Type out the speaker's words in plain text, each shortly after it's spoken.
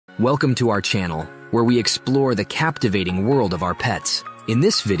Welcome to our channel, where we explore the captivating world of our pets. In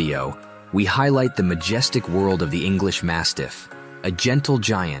this video, we highlight the majestic world of the English Mastiff, a gentle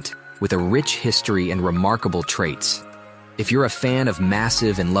giant with a rich history and remarkable traits. If you're a fan of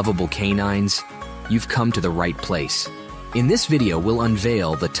massive and lovable canines, you've come to the right place. In this video, we'll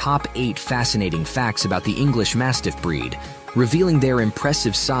unveil the top 8 fascinating facts about the English Mastiff breed, revealing their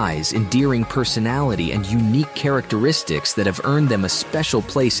impressive size, endearing personality, and unique characteristics that have earned them a special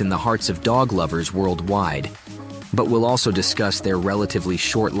place in the hearts of dog lovers worldwide. But we'll also discuss their relatively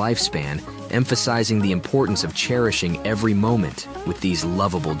short lifespan, emphasizing the importance of cherishing every moment with these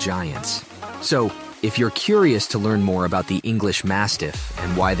lovable giants. So, if you're curious to learn more about the English Mastiff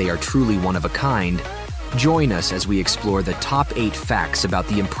and why they are truly one of a kind, join us as we explore the top 8 facts about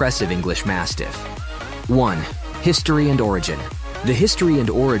the impressive English Mastiff. 1. History and origin. The history and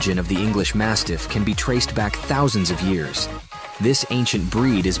origin of the English Mastiff can be traced back thousands of years. This ancient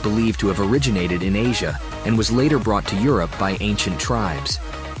breed is believed to have originated in Asia and was later brought to Europe by ancient tribes.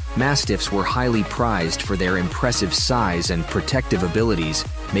 Mastiffs were highly prized for their impressive size and protective abilities,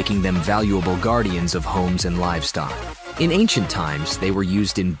 making them valuable guardians of homes and livestock. In ancient times, they were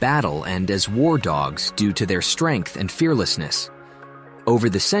used in battle and as war dogs due to their strength and fearlessness. Over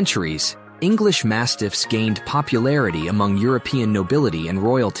the centuries, English Mastiffs gained popularity among European nobility and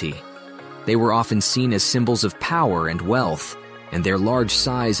royalty. They were often seen as symbols of power and wealth, and their large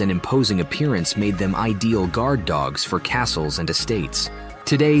size and imposing appearance made them ideal guard dogs for castles and estates.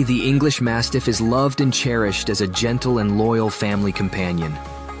 Today, the English Mastiff is loved and cherished as a gentle and loyal family companion.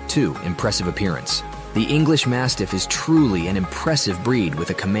 2. Impressive appearance. The English Mastiff is truly an impressive breed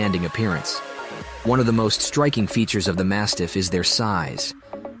with a commanding appearance. One of the most striking features of the Mastiff is their size.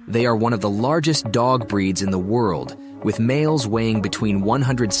 They are one of the largest dog breeds in the world, with males weighing between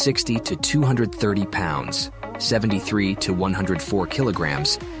 160 to 230 pounds, 73 to 104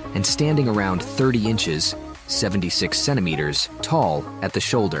 kilograms, and standing around 30 inches, 76 centimeters, tall at the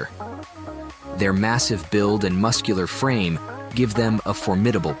shoulder. Their massive build and muscular frame give them a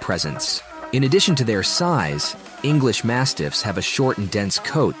formidable presence. In addition to their size, English Mastiffs have a short and dense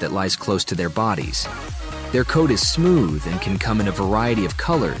coat that lies close to their bodies. Their coat is smooth and can come in a variety of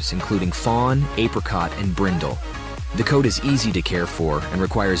colors, including fawn, apricot, and brindle. The coat is easy to care for and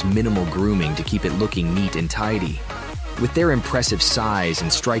requires minimal grooming to keep it looking neat and tidy. With their impressive size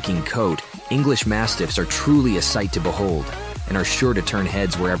and striking coat, English Mastiffs are truly a sight to behold and are sure to turn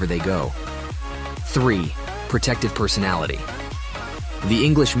heads wherever they go. 3. Protective personality. The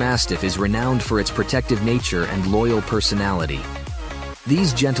English Mastiff is renowned for its protective nature and loyal personality.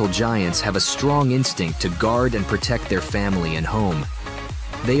 These gentle giants have a strong instinct to guard and protect their family and home.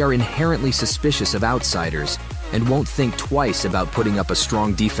 They are inherently suspicious of outsiders and won't think twice about putting up a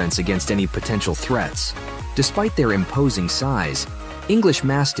strong defense against any potential threats. Despite their imposing size, English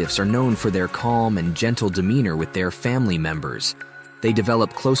Mastiffs are known for their calm and gentle demeanor with their family members. They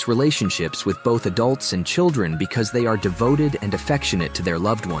develop close relationships with both adults and children because they are devoted and affectionate to their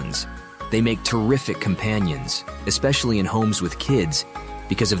loved ones. They make terrific companions, especially in homes with kids,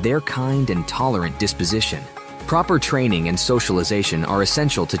 because of their kind and tolerant disposition. Proper training and socialization are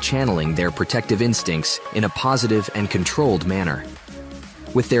essential to channeling their protective instincts in a positive and controlled manner.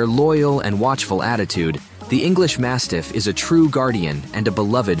 With their loyal and watchful attitude, the English Mastiff is a true guardian and a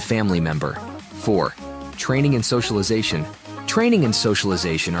beloved family member. 4. Training and socialization. Training and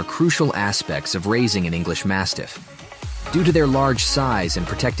socialization are crucial aspects of raising an English Mastiff. Due to their large size and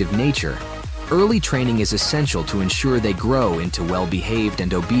protective nature, early training is essential to ensure they grow into well-behaved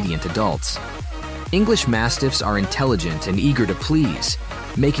and obedient adults. English Mastiffs are intelligent and eager to please,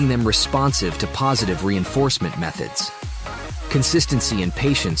 making them responsive to positive reinforcement methods. Consistency and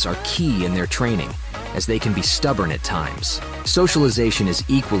patience are key in their training, as they can be stubborn at times. Socialization is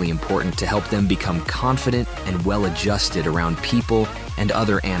equally important to help them become confident and well-adjusted around people and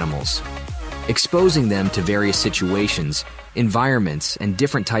other animals. Exposing them to various situations, environments, and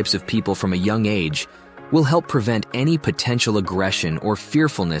different types of people from a young age will help prevent any potential aggression or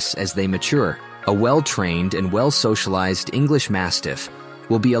fearfulness as they mature. A well-trained and well-socialized English Mastiff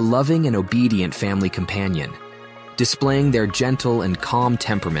will be a loving and obedient family companion, displaying their gentle and calm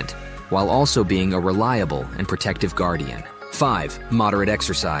temperament while also being a reliable and protective guardian. 5. Moderate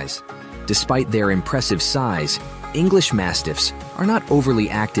exercise. Despite their impressive size, English Mastiffs are not overly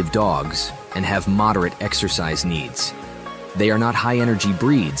active dogs and have moderate exercise needs. They are not high-energy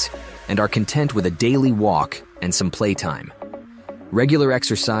breeds and are content with a daily walk and some playtime. Regular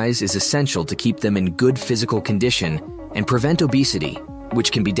exercise is essential to keep them in good physical condition and prevent obesity,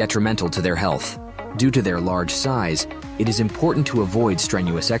 which can be detrimental to their health. Due to their large size, it is important to avoid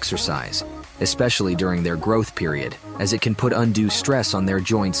strenuous exercise. especially during their growth period, as it can put undue stress on their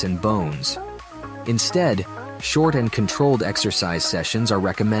joints and bones. Instead, short and controlled exercise sessions are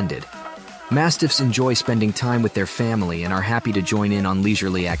recommended. Mastiffs enjoy spending time with their family and are happy to join in on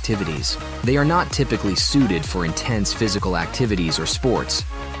leisurely activities. They are not typically suited for intense physical activities or sports,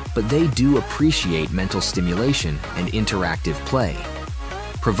 but they do appreciate mental stimulation and interactive play.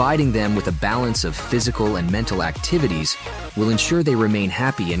 Providing them with a balance of physical and mental activities will ensure they remain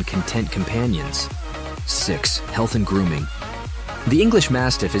happy and content companions. 6. Health and grooming. The English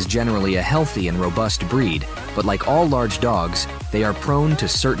Mastiff is generally a healthy and robust breed, but like all large dogs, they are prone to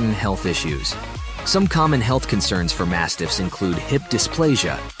certain health issues. Some common health concerns for Mastiffs include hip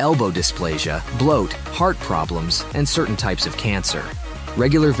dysplasia, elbow dysplasia, bloat, heart problems, and certain types of cancer.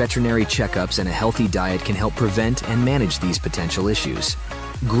 Regular veterinary checkups and a healthy diet can help prevent and manage these potential issues.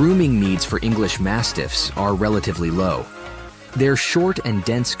 Grooming needs for English Mastiffs are relatively low. Their short and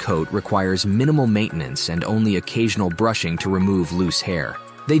dense coat requires minimal maintenance and only occasional brushing to remove loose hair.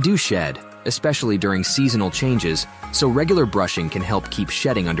 They do shed, especially during seasonal changes, so regular brushing can help keep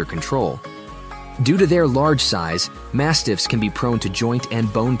shedding under control. Due to their large size, Mastiffs can be prone to joint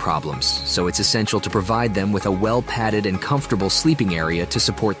and bone problems, so it's essential to provide them with a well-padded and comfortable sleeping area to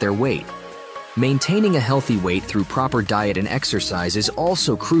support their weight. Maintaining a healthy weight through proper diet and exercise is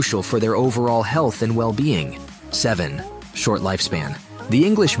also crucial for their overall health and well-being. 7. Short lifespan. The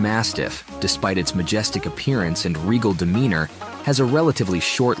English Mastiff, despite its majestic appearance and regal demeanor, has a relatively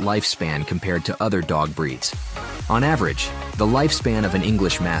short lifespan compared to other dog breeds. On average, the lifespan of an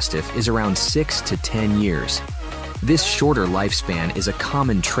English Mastiff is around 6 to 10 years. This shorter lifespan is a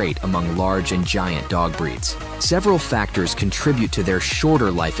common trait among large and giant dog breeds. Several factors contribute to their shorter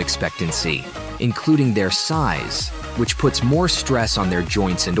life expectancy, including their size, which puts more stress on their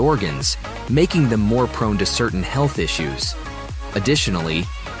joints and organs, making them more prone to certain health issues. Additionally,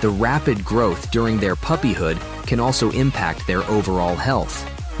 the rapid growth during their puppyhood can also impact their overall health.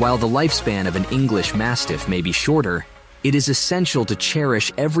 While the lifespan of an English Mastiff may be shorter, it is essential to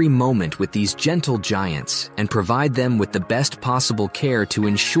cherish every moment with these gentle giants and provide them with the best possible care to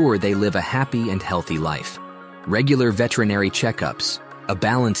ensure they live a happy and healthy life. Regular veterinary checkups, a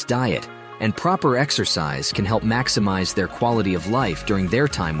balanced diet, and proper exercise can help maximize their quality of life during their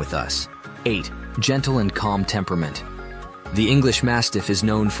time with us. 8. Gentle and calm temperament. The English Mastiff is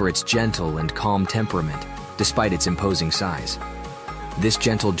known for its gentle and calm temperament, despite its imposing size. This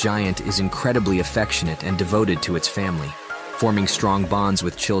gentle giant is incredibly affectionate and devoted to its family, forming strong bonds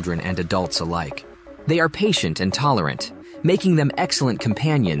with children and adults alike. They are patient and tolerant, making them excellent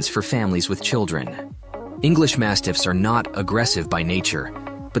companions for families with children. English Mastiffs are not aggressive by nature,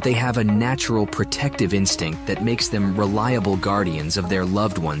 but they have a natural protective instinct that makes them reliable guardians of their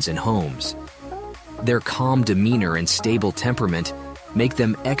loved ones and homes. Their calm demeanor and stable temperament make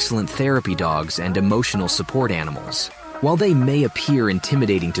them excellent therapy dogs and emotional support animals. While they may appear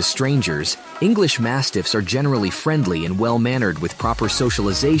intimidating to strangers, English Mastiffs are generally friendly and well-mannered with proper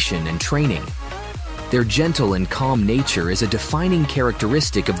socialization and training. Their gentle and calm nature is a defining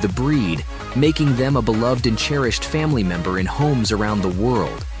characteristic of the breed, making them a beloved and cherished family member in homes around the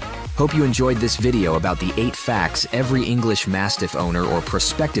world. Hope you enjoyed this video about the 8 facts every English Mastiff owner or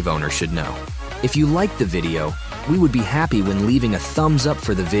prospective owner should know. If you liked the video, we would be happy when leaving a thumbs up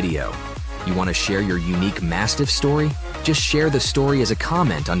for the video. You want to share your unique Mastiff story? Just share the story as a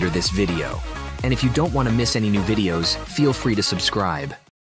comment under this video. And if you don't want to miss any new videos, feel free to subscribe.